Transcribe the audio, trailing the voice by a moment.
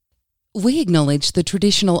We acknowledge the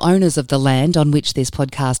traditional owners of the land on which this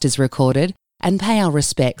podcast is recorded and pay our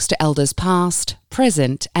respects to elders past,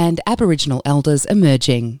 present and Aboriginal elders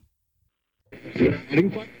emerging.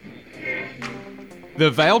 The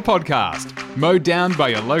Vale Podcast, mowed down by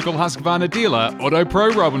your local Husqvarna dealer, Auto Pro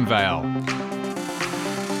Robinvale.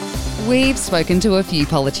 We've spoken to a few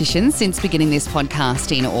politicians since beginning this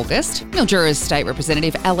podcast in August. Mildura's State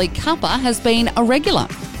Representative Ali Cupper has been a regular.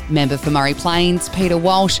 Member for Murray Plains, Peter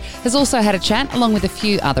Walsh, has also had a chat along with a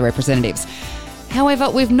few other representatives. However,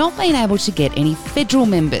 we've not been able to get any federal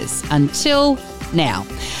members until now.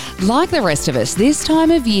 Like the rest of us, this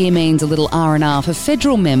time of year means a little R&R for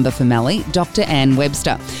federal member for Mallee, Dr Anne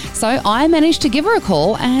Webster. So I managed to give her a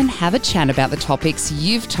call and have a chat about the topics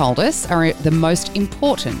you've told us are the most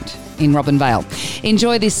important in Robinvale.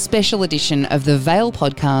 Enjoy this special edition of the Vale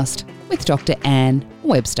Podcast with Dr Anne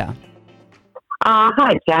Webster.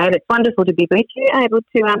 Hi, Jade. It's wonderful to be with you, able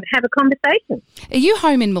to have a conversation. Are you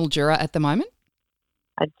home in Mildura at the moment?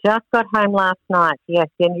 I just got home last night, yes,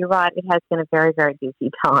 and you're right, it has been a very, very busy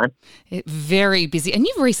time. Very busy. And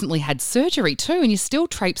you've recently had surgery too, and you're still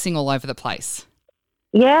traipsing all over the place.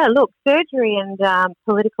 Yeah, look, surgery and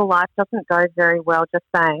political life doesn't go very well, just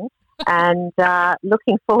saying, and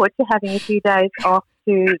looking forward to having a few days off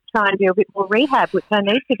to try and do a bit more rehab, which I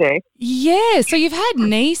need to do. Yeah, so you've had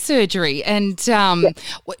knee surgery and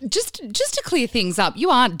just to clear things up, you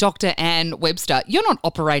aren't Dr Anne Webster. You're not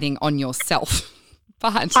operating on yourself.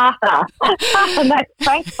 But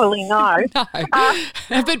thankfully, no. No.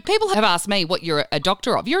 But people have asked me what you're a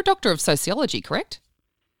doctor of. You're a doctor of sociology, correct?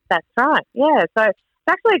 That's right, yeah. So it's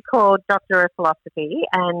actually called Doctor of Philosophy,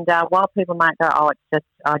 and while people might go, oh, it's just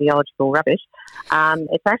ideological rubbish,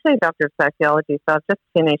 it's actually a Doctor of Sociology. So I've just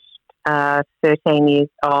finished 13 years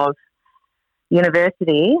of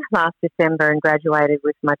university last December and graduated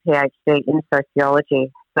with my PhD in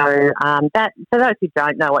sociology. So that, for those who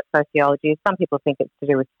don't know what sociology is, some people think it's to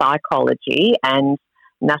do with psychology and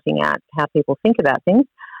nothing at how people think about things.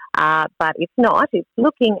 But it's not. It's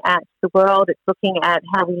looking at the world. It's looking at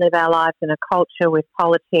how we live our lives in a culture with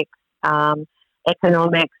politics,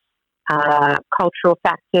 economics, cultural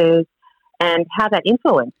factors, and how that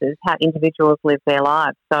influences how individuals live their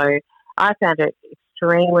lives. So I found it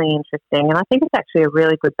extremely interesting, and I think it's actually a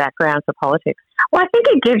really good background for politics. Well, I think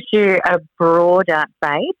it gives you a broader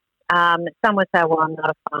base. Some would say, well, I'm not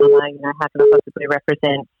a farmer, how can I possibly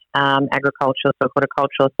represent agriculturalists or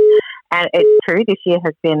horticulturalists? And it's true, this year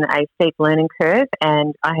has been a steep learning curve,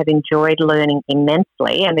 and I have enjoyed learning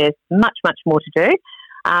immensely, and there's much, much more to do.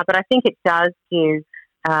 But I think it does give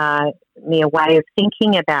me a way of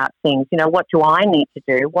thinking about things. What do I need to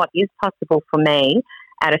do? What is possible for me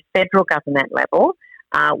at a federal government level?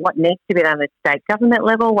 What needs to be done at the state government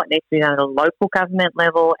level? What needs to be done at a local government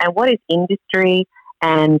level? And what is industry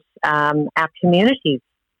and our communities,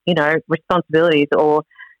 responsibilities or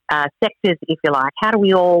sectors, if you like? How do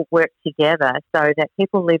we all work together so that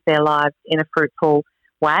people live their lives in a fruitful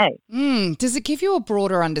way? Does it give you a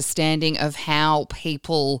broader understanding of how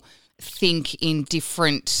people think in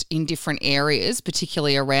different areas,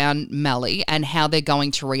 particularly around Mallee, and how they're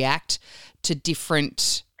going to react to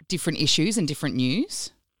different issues and different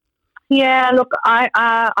news? Yeah, look, I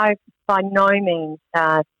by no means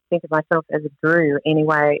think of myself as a guru in any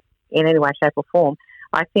way, shape or form.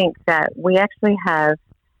 I think that we actually have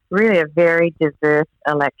really a very diverse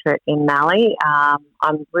electorate in Mallee.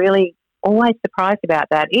 I'm really always surprised about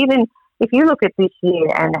that. Even if you look at this year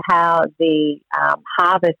and how the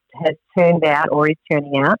harvest has turned out or is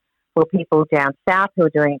turning out for people down south who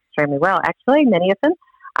are doing extremely well, actually, many of them,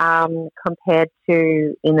 compared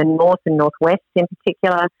to in the north and northwest in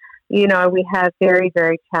particular, we have very,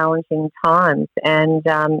 very challenging times, and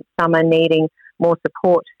some are needing more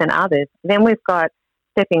support than others. Then we've got,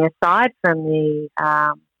 stepping aside from the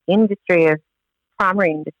industry of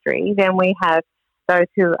primary industry, then we have those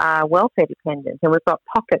who are welfare dependent, and we've got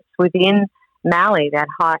pockets within Mallee that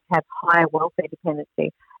have higher welfare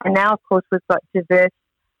dependency. And now, of course, we've got diverse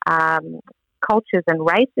cultures and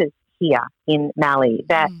races here in Mallee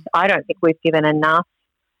that I don't think we've done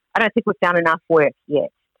enough work yet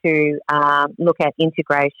to look at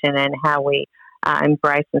integration and how we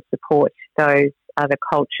embrace and support those other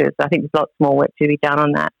cultures. I think there's lots more work to be done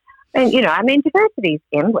on that. And diversity is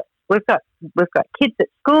endless. We've got kids at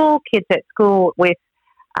school with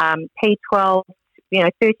P12,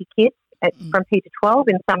 30 kids from P to 12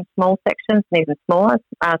 in some small sections and even smaller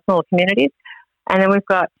communities. And then we've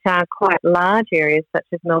got quite large areas such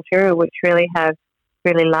as Mildura, which really have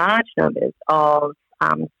really large numbers of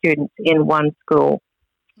students in one school.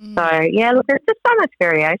 So, yeah, look, there's just so much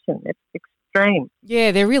variation. It's stream.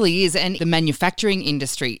 Yeah, there really is. And the manufacturing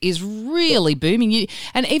industry is really booming.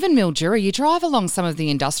 And even Mildura, you drive along some of the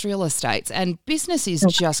industrial estates and business is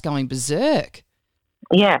just going berserk.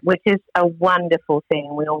 Yeah, which is a wonderful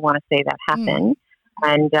thing. We all want to see that happen.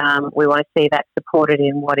 And we want to see that supported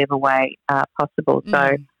in whatever way possible.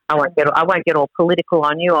 So I won't get all political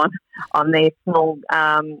on you on these small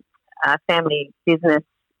family business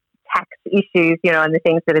tax issues, and the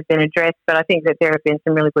things that have been addressed. But I think that there have been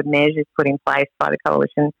some really good measures put in place by the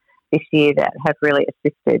coalition this year that have really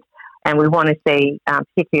assisted. And we want to see,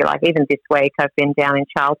 particularly like even this week, I've been down in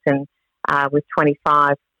Charlton with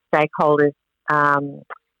 25 stakeholders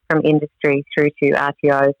from industry through to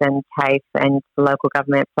RTOs and TAFE and the local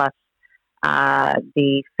government, plus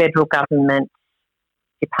the federal government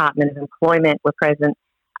Department of Employment were present,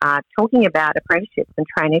 talking about apprenticeships and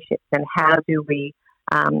traineeships and how do we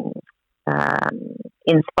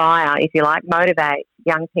inspire, if you like, motivate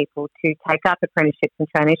young people to take up apprenticeships and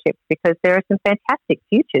traineeships, because there are some fantastic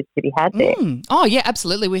futures to be had there. Oh, yeah,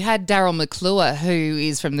 absolutely. We had Daryl McClure, who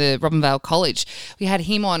is from the Robinvale College. We had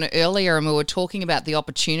him on earlier and we were talking about the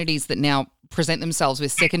opportunities that now present themselves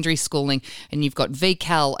with secondary schooling, and you've got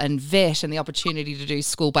VCAL and VET and the opportunity to do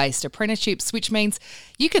school-based apprenticeships, which means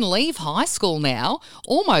you can leave high school now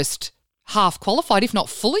almost half qualified, if not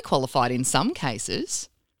fully qualified in some cases.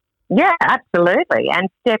 Yeah, absolutely. And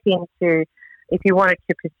step into, if you wanted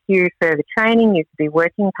to pursue further training, you could be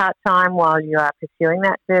working part-time while you are pursuing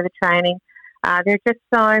that further training. There are just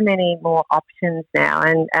so many more options now,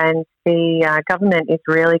 and the government is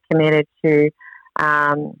really committed to,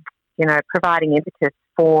 providing impetus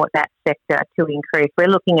for that sector to increase. We're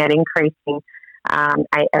looking at increasing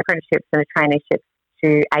apprenticeships and traineeships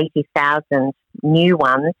to 80,000 new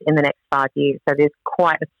ones in the next 5 years. So there's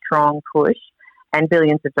quite a strong push and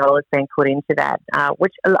billions of dollars being put into that,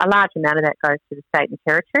 which a large amount of that goes to the state and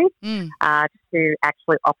territories to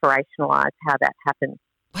actually operationalise how that happens.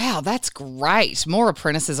 Wow, that's great. More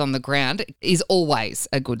apprentices on the ground is always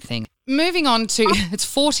a good thing. Moving on to, it's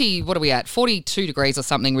 42 degrees or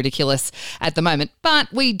something ridiculous at the moment, but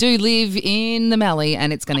we do live in the Mallee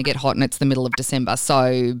and it's going to get hot and it's the middle of December,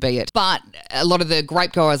 so be it. But a lot of the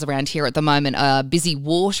grape growers around here at the moment are busy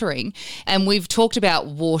watering, and we've talked about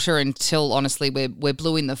water until, honestly, we're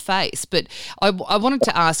blue in the face. But I wanted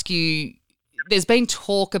to ask you, there's been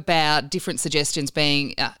talk about different suggestions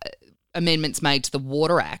being amendments made to the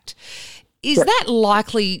Water Act. Is that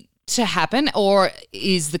likely to happen, or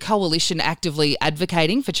is the coalition actively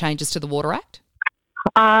advocating for changes to the Water Act?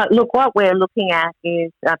 Look, what we're looking at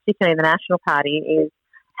is, particularly the National Party, is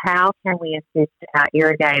how can we assist our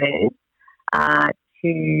irrigators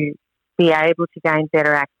to be able to gain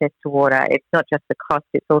better access to water. It's not just the cost,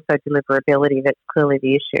 it's also deliverability that's clearly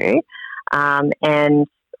the issue. And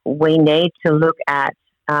we need to look at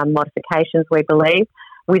modifications, we believe.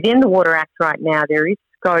 Within the Water Act right now, there is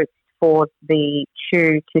scope for the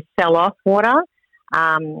CHU to sell off water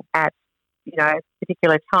at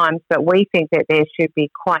particular times, but we think that there should be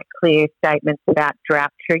quite clear statements about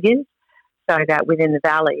drought triggers, so that within the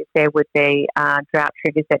valleys there would be drought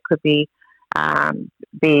triggers that could be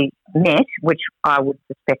met, which I would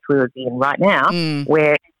suspect we would be in right now,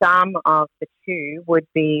 where some of the CHU would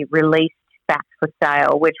be released back for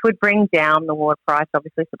sale, which would bring down the water price,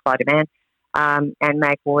 obviously supply demand, and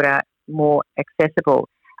make water more accessible.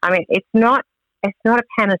 I mean, it's not a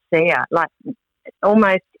panacea. Like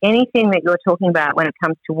almost anything that you're talking about when it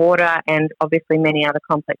comes to water, and obviously many other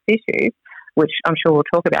complex issues, which I'm sure we'll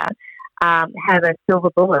talk about, have a silver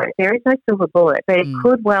bullet. There is no silver bullet, but it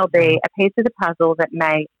could well be a piece of the puzzle that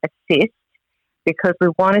may assist, because we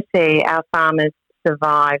want to see our farmers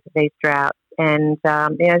survive these droughts. And,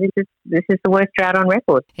 this is the worst drought on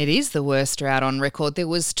record. It is the worst drought on record. There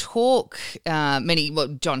was talk,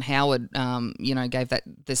 John Howard, gave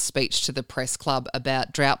this speech to the press club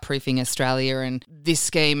about drought-proofing Australia and this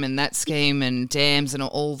scheme and that scheme and dams and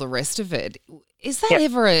all the rest of it. Is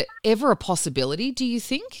that ever a possibility, do you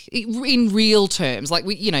think, in real terms? Like,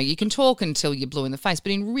 you can talk until you're blue in the face,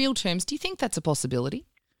 but in real terms, do you think that's a possibility?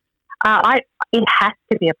 It has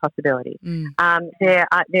to be a possibility. There's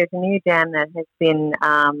a new dam that has been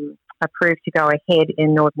approved to go ahead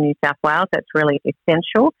in northern New South Wales. That's really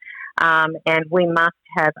essential. And we must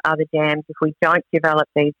have other dams. If we don't develop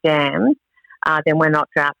these dams, then we're not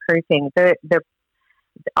drought proofing.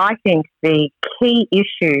 I think the key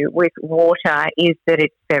issue with water is that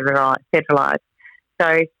it's federalised.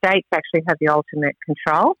 So states actually have the ultimate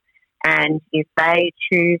control. And if they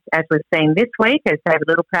choose, as we've seen this week, as David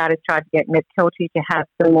Littleproud has tried to get Met Kelty to have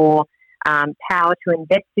some more power to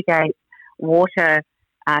investigate water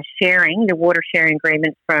sharing, the water sharing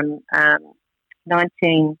agreement from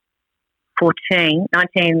 19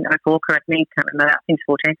 1904, correct me, can't remember, I think it's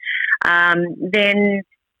 14, then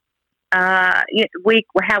we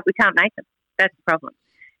can't make them. That's the problem.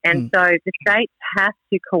 And so the states have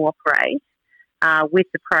to cooperate with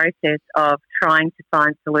the process of trying to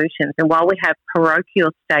find solutions. And while we have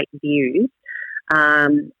parochial state views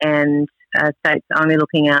and states only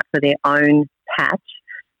looking out for their own patch,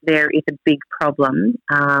 there is a big problem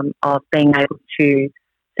of being able to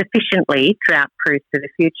sufficiently drought-proof for the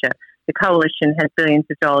future. The coalition has billions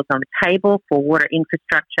of dollars on the table for water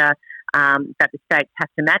infrastructure, but the states have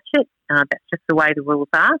to match it. That's just the way the rules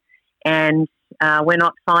are. And we're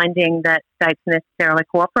not finding that states necessarily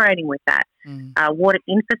cooperating with that. Water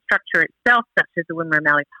infrastructure itself, such as the Wimmera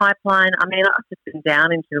Mallee pipeline. I mean, I've just been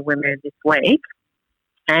down into the Wimmera this week,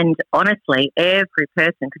 and honestly, every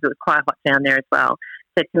person, because it was quite hot down there as well,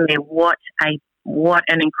 said to me, what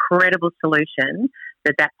an incredible solution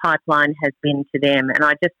that pipeline has been to them. And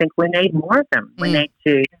I just think we need more of them. We need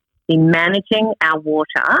to be managing our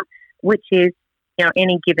water, which is,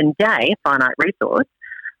 any given day, a finite resource.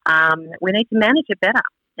 We need to manage it better.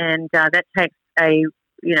 And that takes a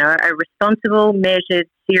responsible, measured,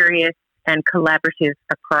 serious and collaborative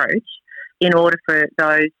approach in order for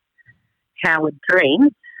those Howard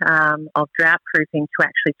dreams of drought-proofing to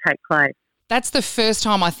actually take place. That's the first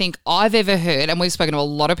time I think I've ever heard, and we've spoken to a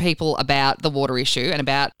lot of people about the water issue and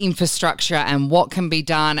about infrastructure and what can be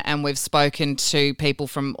done, and we've spoken to people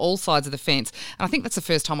from all sides of the fence. And I think that's the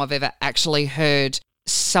first time I've ever actually heard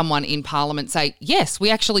someone in Parliament say, yes, we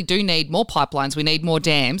actually do need more pipelines, we need more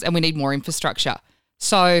dams, and we need more infrastructure.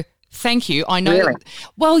 So thank you. I know. Really?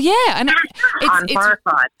 Well, yeah. And I'm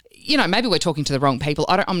horrified. Maybe we're talking to the wrong people.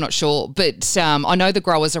 I'm not sure. But I know the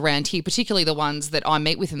growers around here, particularly the ones that I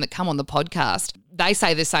meet with and that come on the podcast, they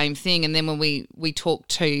say the same thing. And then when we talk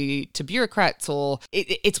to bureaucrats, or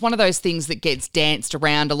it's one of those things that gets danced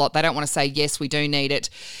around a lot. They don't want to say, yes, we do need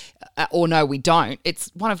it, or no, we don't.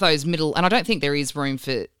 It's one of those middle, and I don't think there is room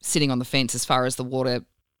for sitting on the fence as far as the water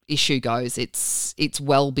issue goes. It's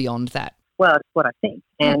well beyond that. Well, it's what I think.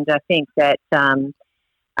 And I think that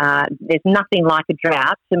there's nothing like a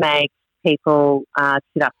drought to make people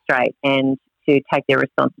sit up straight and to take their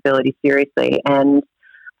responsibility seriously. And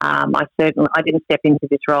I didn't step into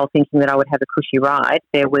this role thinking that I would have a cushy ride.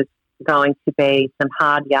 There was going to be some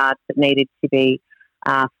hard yards that needed to be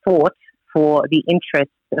fought for the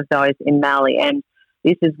interests of those in Mallee. And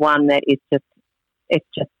this is one that is it's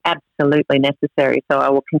just absolutely necessary. So I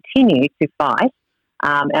will continue to fight.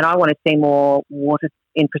 And I want to see more water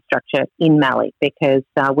infrastructure in Mallee, because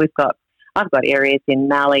I've got areas in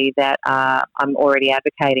Mallee that I'm already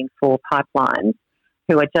advocating for pipelines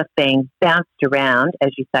who are just being bounced around, as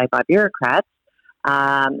you say, by bureaucrats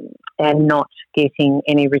and not getting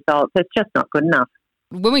any results. It's just not good enough.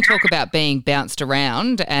 When we talk about being bounced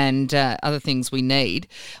around and other things we need,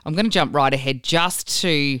 I'm going to jump right ahead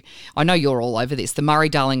I know you're all over this, the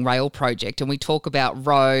Murray-Darling Rail Project, and we talk about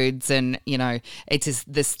roads and, it's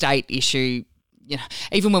the state issue.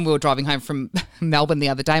 Even when we were driving home from Melbourne the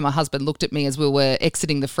other day, my husband looked at me as we were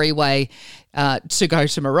exiting the freeway to go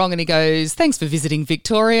to Morong, and he goes, "Thanks for visiting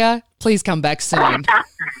Victoria. Please come back soon."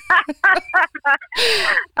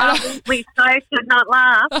 We should not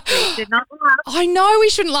laugh. We should not laugh. I know we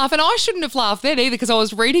shouldn't laugh, and I shouldn't have laughed then either, because I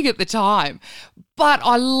was reading at the time. But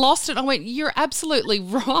I lost it. I went, "You're absolutely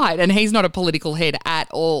right." And he's not a political head at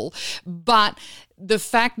all. But the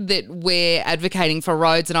fact that we're advocating for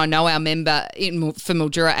roads, and I know our member for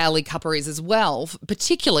Mildura, Ali Cupper, is as well,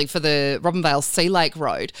 particularly for the Robinvale Sea Lake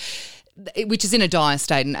Road, which is in a dire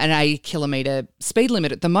state and an 80-kilometre speed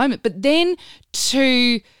limit at the moment. But then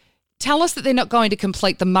to tell us that they're not going to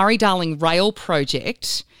complete the Murray-Darling Rail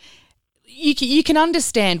Project, you can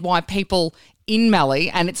understand why people in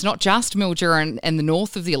Mallee, and it's not just Mildura and the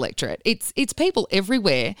north of the electorate, it's people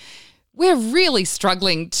everywhere. We're really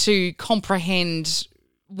struggling to comprehend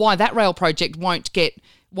why that rail project won't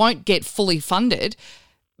get fully funded,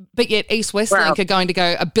 but yet East West Link are going to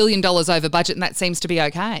go $1 billion over budget, and that seems to be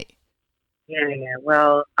okay. Yeah.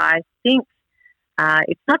 Well, I think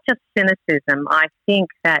it's not just cynicism. I think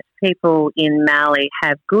that people in Mallee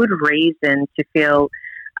have good reason to feel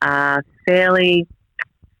fairly,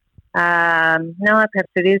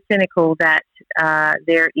 perhaps it is cynical, that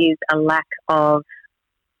there is a lack of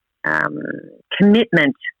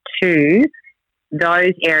commitment to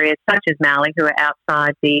those areas such as Mallee, who are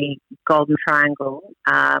outside the Golden Triangle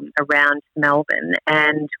around Melbourne,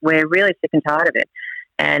 and we're really sick and tired of it.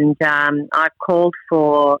 And I've called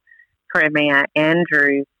for Premier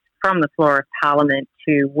Andrews from the floor of Parliament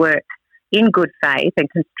to work in good faith and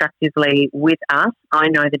constructively with us. I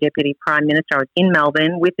know the Deputy Prime Minister. I was in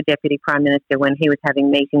Melbourne with the Deputy Prime Minister when he was having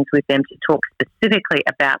meetings with them to talk specifically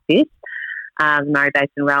about this, the Murray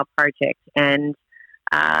Basin Rail project. And,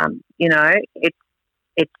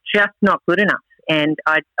 it's just not good enough. And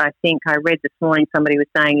I think I read this morning somebody was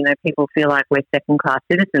saying, people feel like we're second-class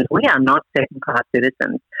citizens. We are not second-class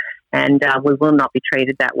citizens, and we will not be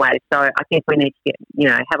treated that way. So I think we need to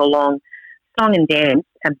have a long song and dance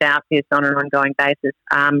about this on an ongoing basis.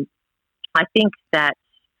 I think that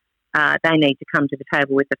they need to come to the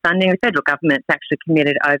table with the funding. The federal government's actually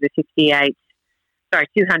committed over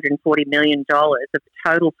 $240 million of the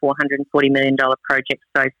total $440 million project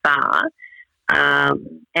so far,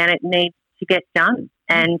 and it needs to get done.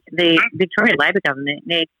 And the Victorian Labor government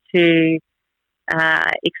needs to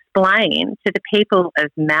explain to the people of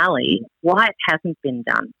Mallee why it hasn't been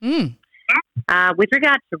done. With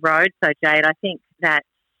regard to roads, though, Jade, I think that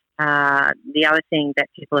the other thing that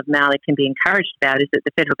people of Mallee can be encouraged about is that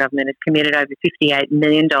the federal government has committed over $58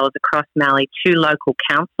 million across Mallee to local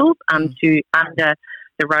councils under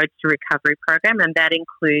the Roads to Recovery program, and that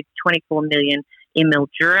includes $24 million in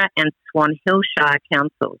Mildura and Swan Hill Shire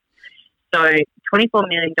councils. So $24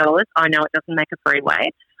 million, I know it doesn't make a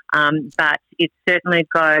freeway, but it certainly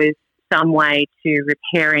goes some way to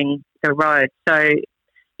repairing the roads. So,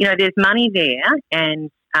 there's money there,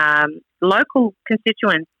 and local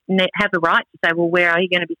constituents have the right to say, well, where are you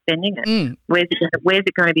going to be spending it? Where's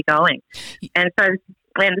it going to be going? And so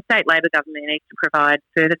the state Labor government needs to provide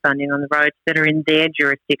further funding on the roads that are in their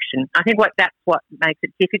jurisdiction. I think that's what makes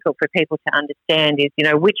it difficult for people to understand is,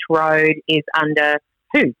 which road is under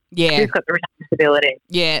who? Yeah. Who's got the responsibility?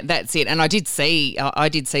 Yeah, that's it. And I did see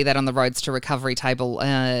that on the Roads to Recovery table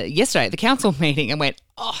yesterday at the council meeting and went,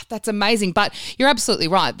 oh, that's amazing. But you're absolutely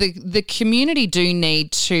right. The community do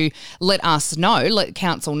need to let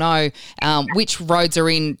council know which roads are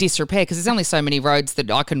in disrepair, because there's only so many roads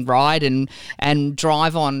that I can ride and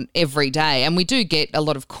drive on every day. And we do get a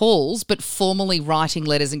lot of calls, but formally writing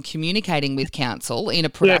letters and communicating with council in a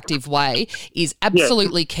productive way is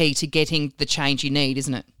absolutely key to getting the change you need,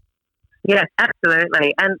 isn't it? Yes,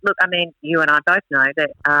 absolutely. And look, you and I both know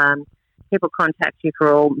that people contact you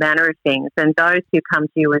for all manner of things, and those who come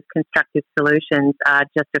to you with constructive solutions are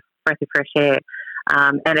just a breath of fresh air.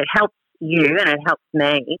 And it helps you and it helps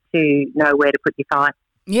me to know where to put your fight.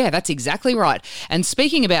 Yeah, that's exactly right. And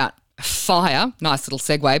speaking about fire, nice little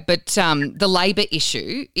segue, but the Labor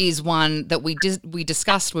issue is one that we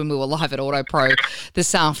discussed when we were live at Auto Pro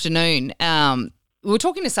this afternoon. We were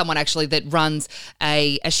talking to someone actually that runs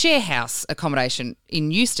a share house accommodation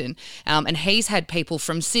in Euston, and he's had people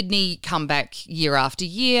from Sydney come back year after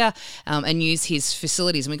year and use his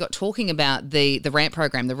facilities. And we got talking about the RAMP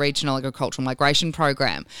program, the Regional Agricultural Migration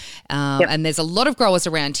Program. And there's a lot of growers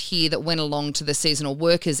around here that went along to the Seasonal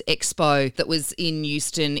Workers Expo that was in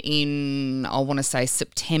Euston in, I want to say,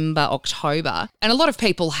 September, October. And a lot of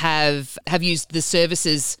people have used the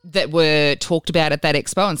services that were talked about at that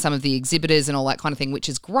expo and some of the exhibitors and all that kind of thing, which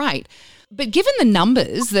is great. But given the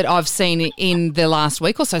numbers that I've seen in the last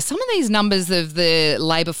week or so, some of these numbers of the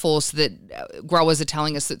labour force that growers are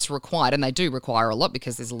telling us that's required, and they do require a lot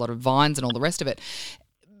because there's a lot of vines and all the rest of it,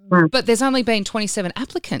 but there's only been 27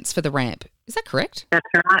 applicants for the RAMP. Is that correct? That's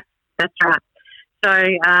right. So,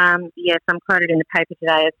 yes, I'm quoted in the paper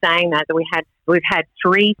today as saying that we've had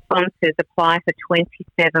 3 sponsors apply for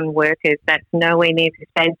 27 workers. That's nowhere near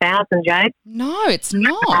 15,000, Jade. No, it's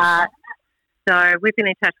not. So we've been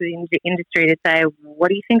in touch with the industry to say, what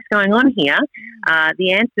do you think's going on here?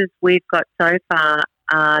 The answers we've got so far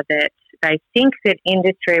are that they think that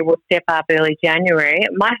industry will step up early January.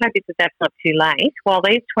 My hope is that that's not too late. While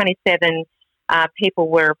these 27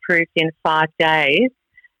 people were approved in 5 days,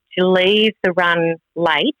 to leave the run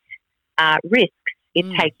late risks it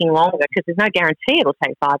taking longer, because there's no guarantee it'll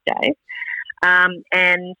take 5 days.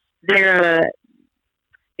 And there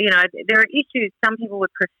are issues. Some people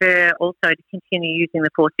would prefer also to continue using the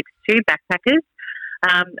 462 backpackers.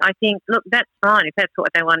 I think, look, that's fine if that's what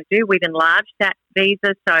they want to do. We've enlarged that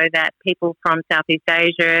visa so that people from Southeast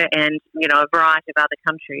Asia and, a variety of other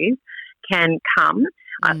countries can come.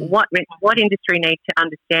 What industry needs to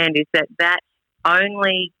understand is that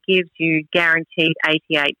only gives you guaranteed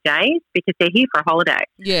 88 days because they're here for a holiday.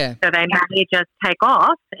 Yeah. So they may just take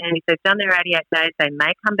off, and if they've done their 88 days, they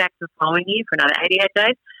may come back the following year for another 88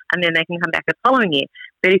 days, and then they can come back the following year.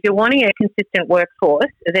 But if you're wanting a consistent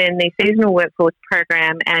workforce, then the Seasonal Workforce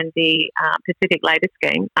Program and the Pacific Labour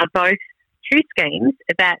Scheme are both 2 schemes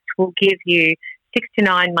that will give you 6 to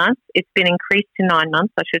 9 months. It's been increased to 9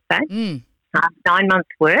 months, I should say. 9 months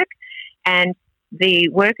work, and the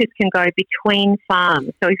workers can go between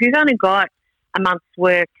farms. So if you've only got a month's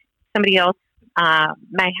work, somebody else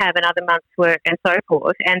may have another month's work and so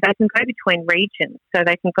forth, and they can go between regions. So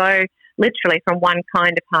they can go literally from one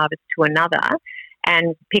kind of harvest to another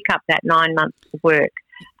and pick up that 9 months of work.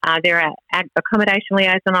 There are accommodation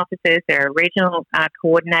liaison officers, there are regional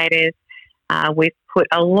coordinators. We've put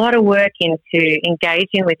a lot of work into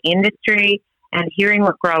engaging with industry and hearing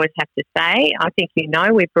what growers have to say. I think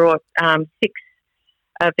we brought 6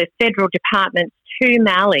 of the federal departments to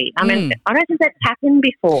Mallee. I mean, I don't think that's happened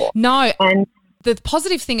before. No. And the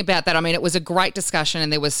positive thing about that, I mean, it was a great discussion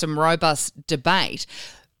and there was some robust debate.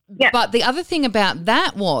 Yeah. But the other thing about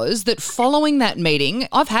that was that following that meeting,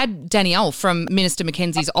 I've had Danielle from Minister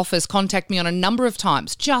Mackenzie's office contact me on a number of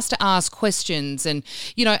times just to ask questions and,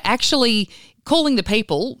 actually calling the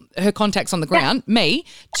people, her contacts on the ground, me,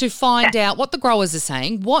 to find out what the growers are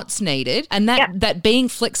saying, what's needed, and that being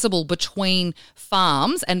flexible between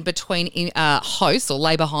farms and between hosts or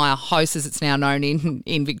labour hire hosts as it's now known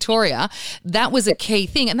in Victoria, that was a key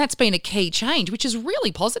thing, and that's been a key change, which is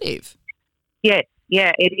really positive. Yes.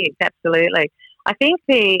 Yeah, it is, absolutely. I think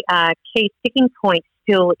the key sticking point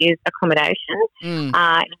still is accommodation.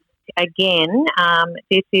 Again,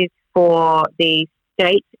 this is for the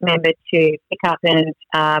state member to pick up and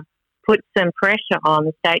put some pressure on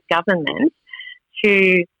the state government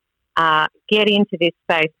to get into this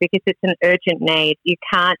space because it's an urgent need. You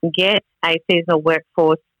can't get a seasonal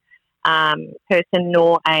workforce person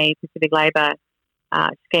nor a Pacific Labour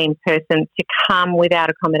scheme person to come without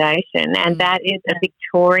accommodation, and that is a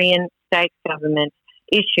Victorian state government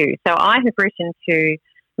issue. So I have written to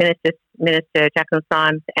Minister Jacqueline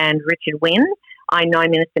Symes and Richard Wynne. I know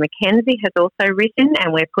Minister Mackenzie has also written,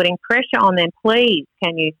 and we're putting pressure on them. Please,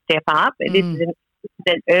 can you step up? This is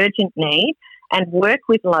an urgent need, and work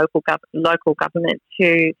with local government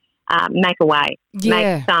to make a way,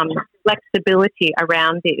 make some flexibility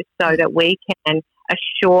around this so that we can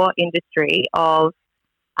assure industry of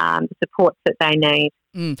the supports that they need.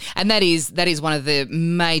 And that is one of the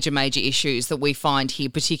major issues that we find here,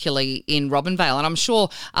 particularly in Robinvale, and I'm sure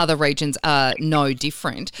other regions are no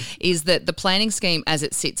different, is that the planning scheme as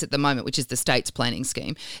it sits at the moment, which is the state's planning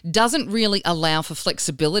scheme, doesn't really allow for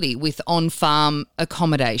flexibility with on-farm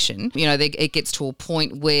accommodation. It gets to a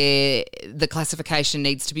point where the classification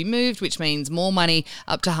needs to be moved, which means more money,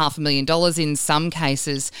 up to $500,000 in some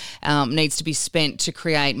cases, needs to be spent to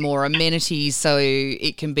create more amenities so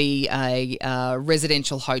it can be a residential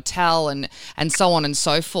hotel and so on and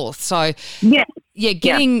so forth. So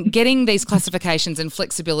getting these classifications and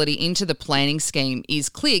flexibility into the planning scheme is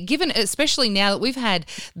clear, given especially now that we've had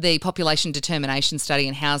the population determination study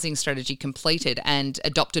and housing strategy completed and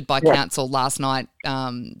adopted by council last night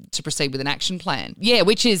to proceed with an action plan. Yeah,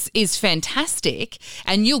 which is fantastic,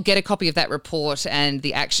 and you'll get a copy of that report and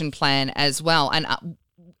the action plan as well, and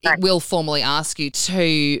it will formally ask you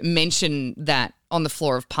to mention that on the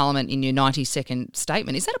floor of Parliament in your 90-second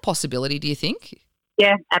statement. Is that a possibility, do you think?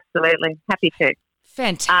 Yeah, absolutely. Happy to.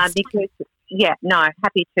 Fantastic.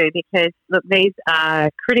 Happy to, because, look, these are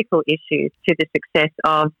critical issues to the success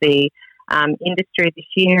of the industry this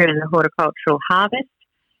year and the horticultural harvest.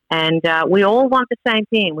 And we all want the same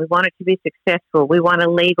thing. We want it to be successful. We want a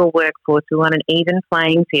legal workforce. We want an even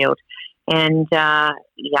playing field. And,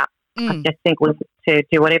 I just think we need to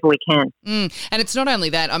do whatever we can. And it's not only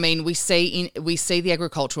that. I mean, we see the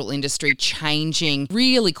agricultural industry changing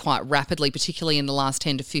really quite rapidly, particularly in the last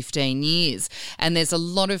 10 to 15 years. And there's a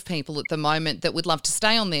lot of people at the moment that would love to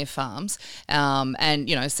stay on their farms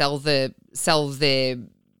and sell their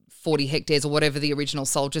 40 hectares or whatever the original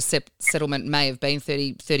soldier settlement may have been,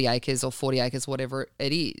 30 acres or 40 acres, whatever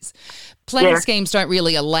it is. Planning schemes don't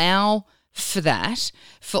really allow for that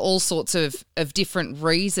for all sorts of different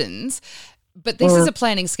reasons. But this is a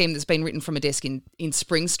planning scheme that's been written from a desk in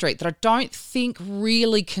Spring Street that I don't think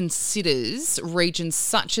really considers regions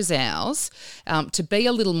such as ours to be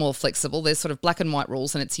a little more flexible. There's sort of black and white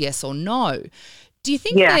rules and it's yes or no. Do you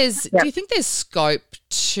think there's scope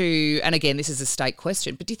to, and again, this is a state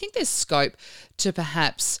question, but do you think there's scope to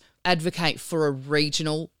perhaps advocate for a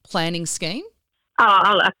regional planning scheme?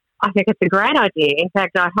 I think it's a great idea. In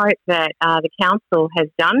fact, I hope that the council has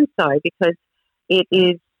done so, because it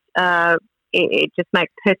is it just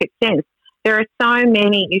makes perfect sense. There are so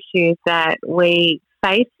many issues that we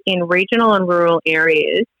face in regional and rural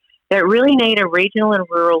areas that really need a regional and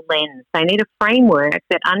rural lens. They need a framework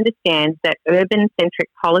that understands that urban-centric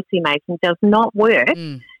policymaking does not work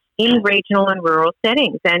in regional and rural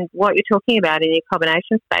settings. And what you're talking about in the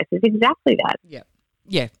accommodation space is exactly that.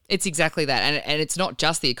 Yeah, it's exactly that. And it's not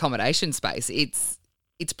just the accommodation space.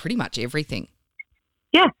 It's pretty much everything.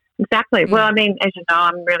 Yeah, exactly. Well, I mean, as you know,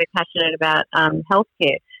 I'm really passionate about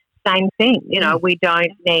healthcare. Same thing. You know, we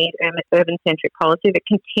don't need urban-centric policy that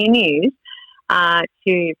continues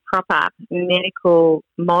to prop up medical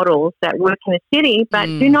models that work in the city but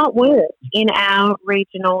do not work in our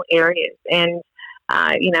regional areas. And,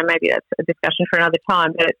 you know, maybe that's a discussion for another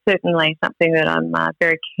time, but it's certainly something that I'm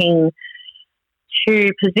very keen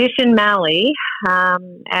to position Mallee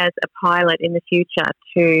as a pilot in the future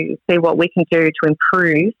to see what we can do to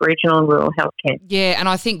improve regional and rural healthcare. Yeah, and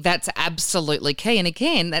I think that's absolutely key. And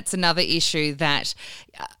again, that's another issue that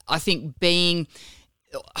I think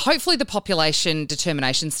hopefully the population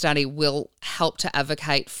determination study will help to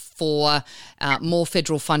advocate for more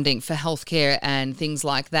federal funding for healthcare and things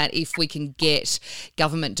like that if we can get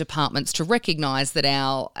government departments to recognise that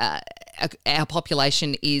our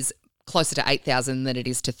population is closer to 8,000 than it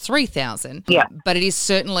is to 3,000. Yeah. But it is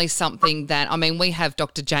certainly something that, I mean, we have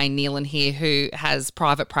Dr Jane Nealon here who has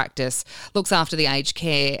private practice, looks after the aged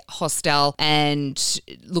care hostel and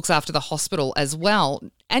looks after the hospital as well.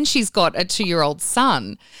 And she's got a 2-year-old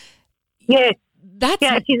son. Yes.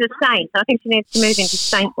 She's a saint. I think she needs to move into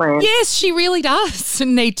Saintland. Yes, she really does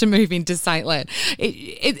need to move into Saintland.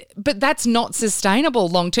 But that's not sustainable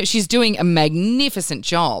long term. She's doing a magnificent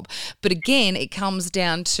job. But again, it comes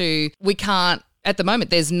down to we can't, at the moment,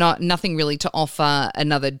 there's nothing really to offer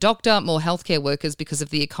another doctor, more healthcare workers because of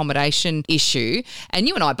the accommodation issue. And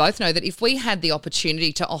you and I both know that if we had the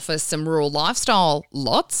opportunity to offer some rural lifestyle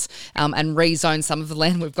lots and rezone some of the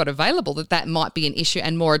land we've got available, that might be an issue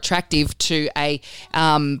and more attractive to a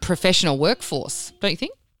professional workforce, don't you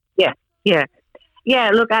think? Yeah,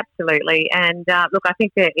 look, absolutely. And look, I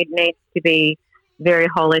think that it needs to be very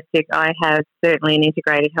holistic. I have certainly an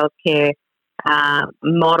integrated healthcare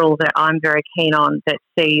model that I'm very keen on that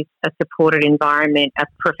sees a supported environment, a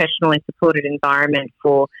professionally supported environment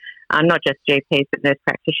for not just GPs but nurse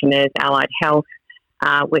practitioners, allied health,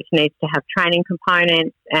 which needs to have training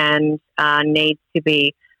components and needs to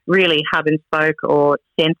be really hub and spoke or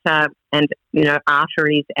centre and, you know,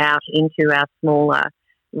 arteries out into our smaller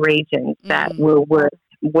regions that will work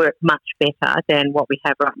much better than what we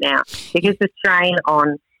have right now. Because the strain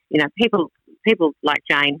on, you know, people like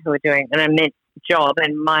Jane who are doing an immense job,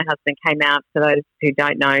 and my husband came out, for those who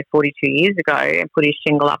don't know, 42 years ago and put his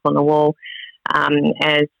shingle up on the wall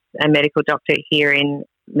as a medical doctor here in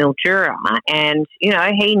Mildura, and, you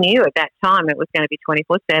know, he knew at that time it was going to be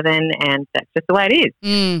 24/7 and that's just the way it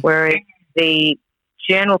is. Whereas the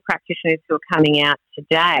general practitioners who are coming out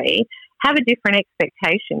today have a different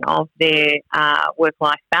expectation of their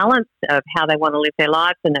work-life balance, of how they want to live their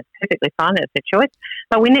lives, and that's perfectly fine, that's their choice.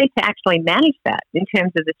 But we need to actually manage that in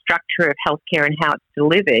terms of the structure of healthcare and how it's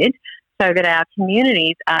delivered so that our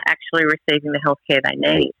communities are actually receiving the healthcare they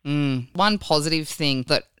need. One positive thing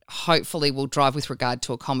that hopefully will drive with regard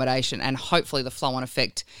to accommodation, and hopefully the flow-on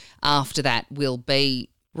effect after that will be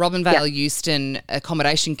Robinvale Euston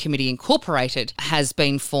Accommodation Committee Incorporated has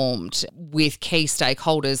been formed with key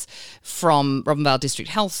stakeholders from Robinvale District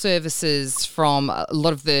Health Services, from a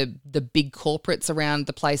lot of the big corporates around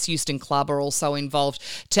the place. Euston Club are also involved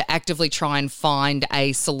to actively try and find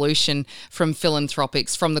a solution from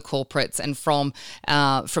philanthropics, from the corporates and from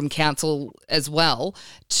council as well,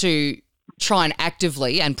 to try and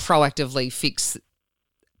actively and proactively fix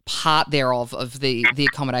part thereof of the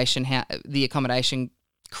accommodation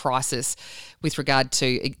crisis with regard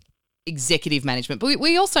to executive management. But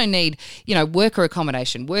we also need, you know, worker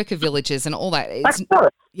accommodation, worker villages and all that.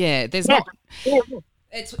 It's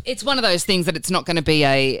one of those things that it's not going to be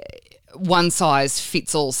a one size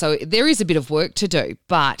fits all. So there is a bit of work to do,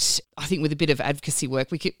 but I think with a bit of advocacy work,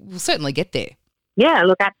 we'll certainly get there. Yeah,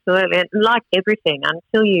 look, absolutely. And like everything,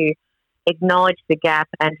 until you acknowledge the gap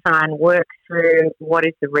and try and work through what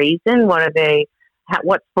is the reason, what's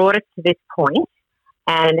brought us to this point,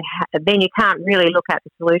 and then you can't really look at the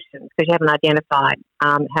solutions because you haven't identified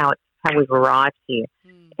how we've arrived here.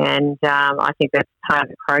 And I think that's part of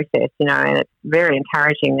the process, you know, and it's very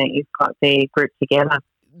encouraging that you've got the group together.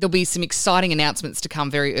 There'll be some exciting announcements to come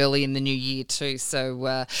very early in the new year too.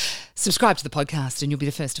 So subscribe to the podcast and you'll be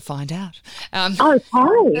the first to find out.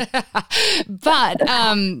 Okay. But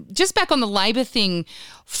just back on the labour thing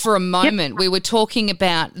for a moment, we were talking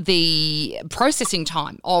about the processing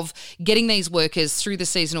time of getting these workers through the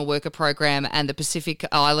seasonal worker program and the Pacific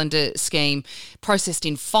Islander scheme processed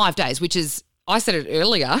in 5 days, which is, I said it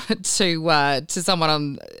earlier to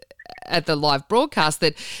someone at the live broadcast,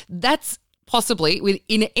 that's possibly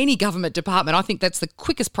within any government department. I think that's the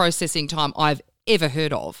quickest processing time I've ever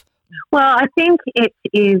heard of. Well, I think it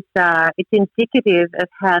is. It's indicative of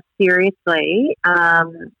how seriously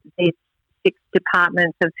this 6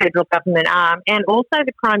 departments of federal government, and also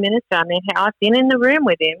the Prime Minister. I mean, I've been in the room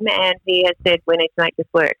with him, and he has said we need to make this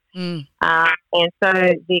work. And so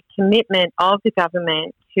the commitment of the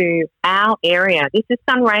government to our area, this is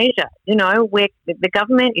Sunraysia. You know, the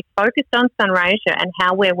government is focused on Sunraysia and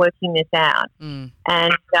how we're working this out.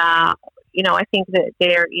 And, you know, I think that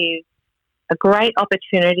there is a great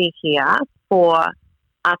opportunity here for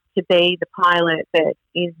us to be the pilot that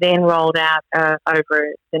is then rolled out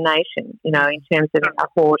over the nation, you know, in terms of our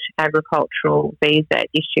hort agricultural visa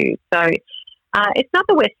issue. So it's not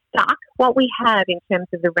that we're stuck. What we have in terms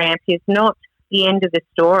of the ramp is not the end of the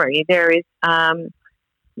story.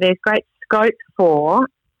 There's great scope for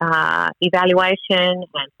evaluation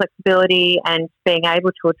and flexibility and being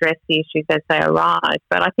able to address the issues as they arise.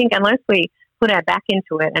 But I think unless we put our back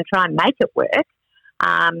into it and try and make it work,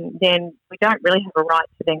 then we don't really have a right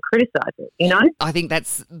to then criticise it, you know? I think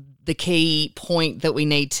that's the key point that we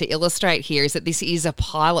need to illustrate here, is that this is a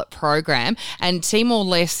pilot program and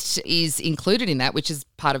Timor-Leste is included in that, which is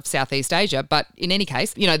part of Southeast Asia. But in any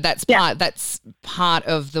case, you know, that's part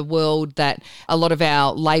of the world that a lot of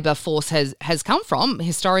our labour force has come from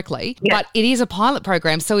historically. But it is a pilot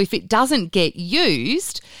program. So if it doesn't get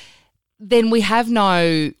used, then we have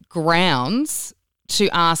no grounds to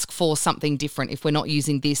ask for something different if we're not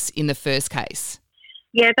using this in the first case.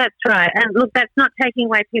 Yeah, that's right. And look, that's not taking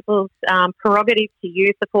away people's prerogative to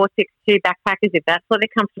use the 462 backpackers. If that's what they're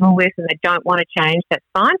comfortable with and they don't want to change, that's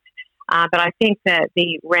fine. But I think that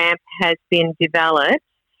the ramp has been developed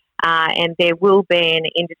and there will be an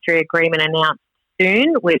industry agreement announced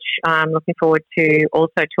soon, which I'm looking forward to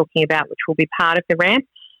also talking about, which will be part of the ramp.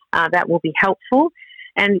 That will be helpful.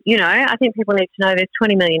 And, you know, I think people need to know there's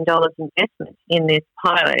 $20 million investment in this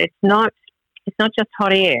pilot. It's not just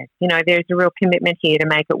hot air. You know, there's a real commitment here to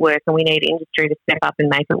make it work, and we need industry to step up and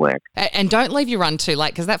make it work. And don't leave your run too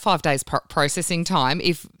late, because that 5 days processing time,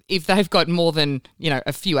 if they've got more than, you know,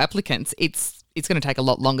 a few applicants, it's going to take a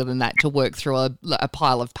lot longer than that to work through a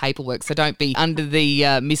pile of paperwork. So don't be under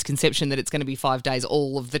the misconception that it's going to be 5 days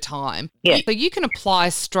all of the time. Yeah. So you can apply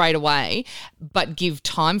straight away, but give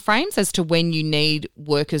time frames as to when you need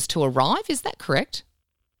workers to arrive. Is that correct?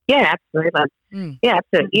 Yeah, absolutely. Yeah,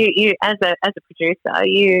 absolutely. You as a producer,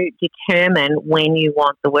 you determine when you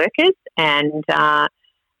want the workers and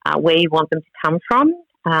where you want them to come from,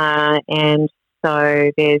 and so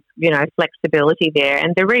there's, you know, flexibility there.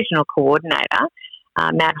 And the regional coordinator,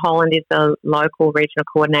 Matt Holland, is the local regional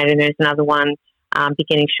coordinator, and there's another one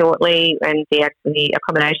beginning shortly, and the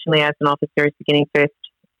accommodation liaison officer is beginning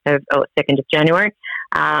 2nd of January.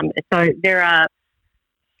 So there are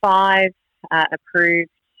 5 approved.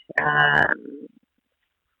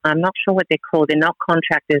 I'm not sure what they're called. They're not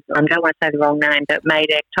contractors. I don't want to say the wrong name, but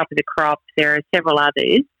Maydeck, Top of the Crop. There are several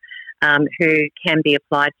others who can be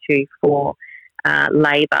applied to for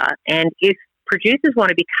labour. And if producers want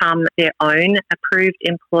to become their own approved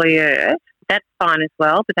employer, that's fine as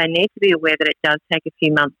well, but they need to be aware that it does take a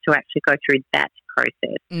few months to actually go through that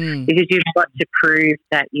process because you've got to prove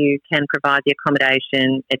that you can provide the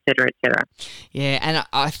accommodation, et cetera, et cetera. Yeah, and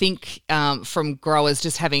I think from growers,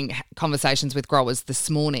 just having conversations with growers this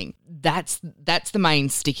morning, that's the main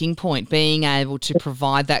sticking point. Being able to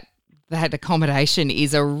provide that accommodation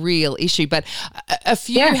is a real issue. But a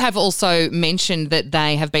few have also mentioned that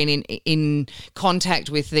they have been in contact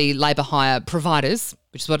with the labour hire providers,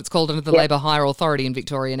 which is what it's called under the Labour Hire Authority in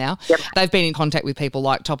Victoria now. They've been in contact with people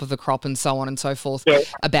like Top of the Crop and so on and so forth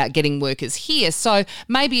about getting workers here. So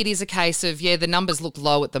maybe it is a case of, the numbers look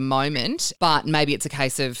low at the moment, but maybe it's a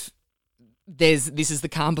case of this is the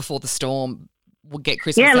calm before the storm. We'll get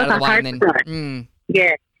Christmas out of the way. And then,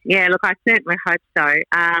 Yeah, look, I certainly hope so.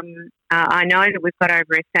 I know that we've got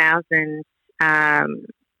over 1,000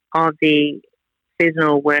 of the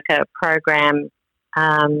seasonal worker program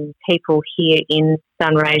people here in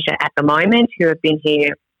Sunraysia at the moment who have been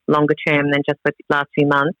here longer term than just the last few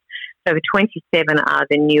months. So the 27 are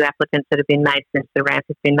the new applicants that have been made since the ramp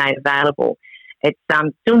has been made available. It's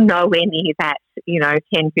still nowhere near that,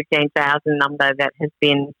 10,000-15,000 number that has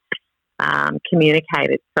been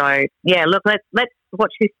communicated. So, look, let's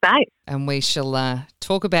watch this space. And we shall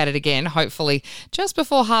talk about it again, hopefully just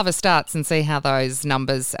before harvest starts, and see how those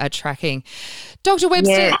numbers are tracking. Dr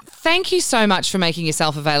Webster, thank you so much for making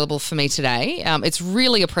yourself available for me today. It's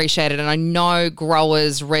really appreciated, and I know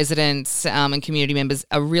growers, residents and community members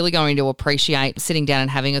are really going to appreciate sitting down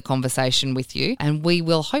and having a conversation with you. And we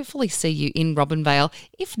will hopefully see you in Robinvale.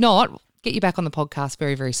 If not, get you back on the podcast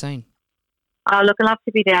very, very soon. Oh, look, I'd love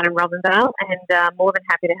to be down in Robinvale and more than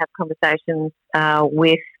happy to have conversations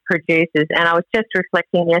with producers. And I was just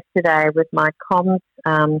reflecting yesterday with my comms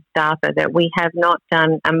staffer that we have not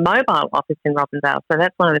done a mobile office in Robinvale. So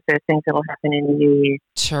that's one of the first things that will happen in the new year.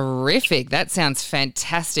 Terrific. That sounds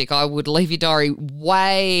fantastic. I would leave your diary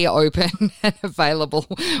way open and available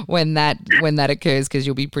when that occurs, because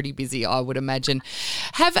you'll be pretty busy, I would imagine.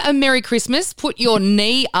 Have a Merry Christmas. Put your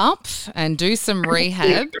knee up and do some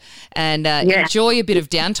rehab and enjoy a bit of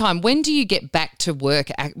downtime. When do you get back to work?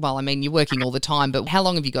 Well, I mean, you're working all the time, but how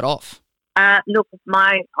long have you got off? Look,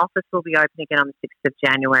 my office will be open again on the 6th of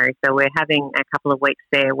January, so we're having a couple of weeks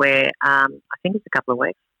there where I think it's a couple of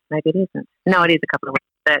weeks. Maybe it isn't. No, it is a couple of weeks.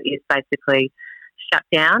 That is basically shut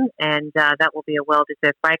down, and that will be a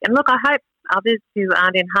well-deserved break. And look, I hope others who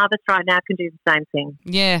aren't in harvest right now can do the same thing.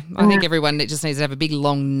 Yeah, I think everyone just needs to have a big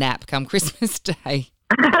long nap come Christmas Day.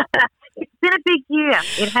 It's been a big year.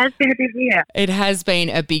 It has been a big year. It has been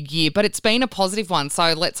a big year, but it's been a positive one.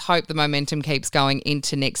 So let's hope the momentum keeps going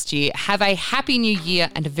into next year. Have a happy new year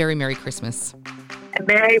and a very Merry Christmas. A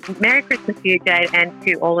Merry Christmas to you, Jade, and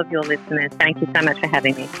to all of your listeners. Thank you so much for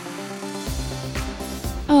having me.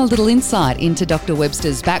 A little insight into Dr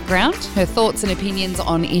Webster's background, her thoughts and opinions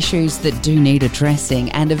on issues that do need addressing,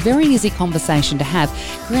 and a very easy conversation to have.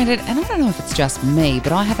 Granted, and I don't know if it's just me,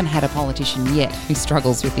 but I haven't had a politician yet who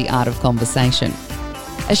struggles with the art of conversation.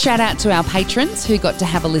 A shout out to our patrons who got to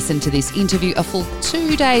have a listen to this interview a full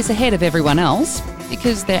 2 days ahead of everyone else,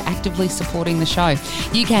 because they're actively supporting the show.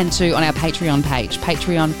 You can too on our Patreon page,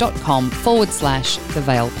 patreon.com/The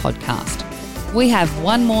Vale Podcast. We have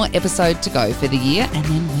one more episode to go for the year, and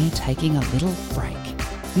then we're taking a little break.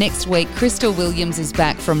 Next week, Crystal Williams is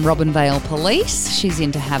back from Robinvale Police. She's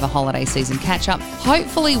in to have a holiday season catch-up.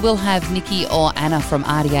 Hopefully we'll have Nikki or Anna from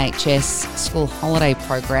RDHS School Holiday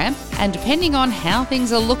Program. And depending on how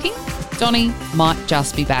things are looking, Donnie might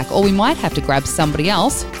just be back, or we might have to grab somebody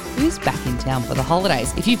else who's back in town for the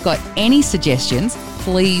holidays. If you've got any suggestions,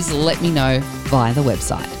 please let me know via the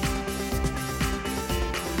website.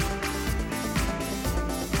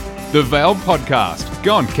 The Vale Podcast.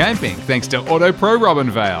 Gone camping thanks to Auto Pro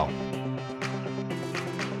Robinvale.